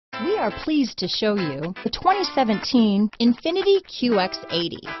We are pleased to show you the 2017 INFINITI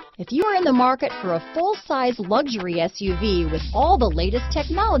QX80. If you are in the market for a full-size luxury SUV with all the latest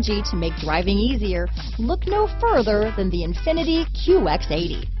technology to make driving easier, look no further than the INFINITI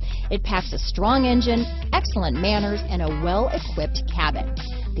QX80. It packs a strong engine, excellent manners, and a well-equipped cabin.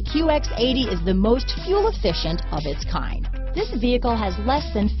 The QX80 is the most fuel-efficient of its kind. This vehicle has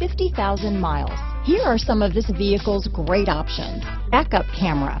less than 50,000 miles. Here are some of this vehicle's great options: backup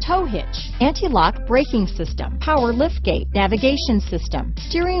camera, tow hitch, anti-lock braking system, power liftgate, navigation system,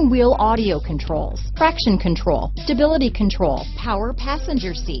 steering wheel audio controls, traction control, stability control, power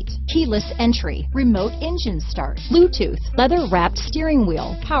passenger seat, keyless entry, remote engine start, Bluetooth, leather-wrapped steering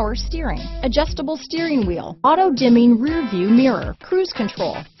wheel, power steering, adjustable steering wheel, auto-dimming rear view mirror, cruise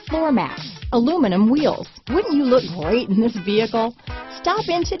control, floor mats, aluminum wheels. Wouldn't you look great in this vehicle? Stop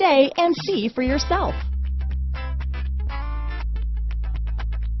in today and see for yourself.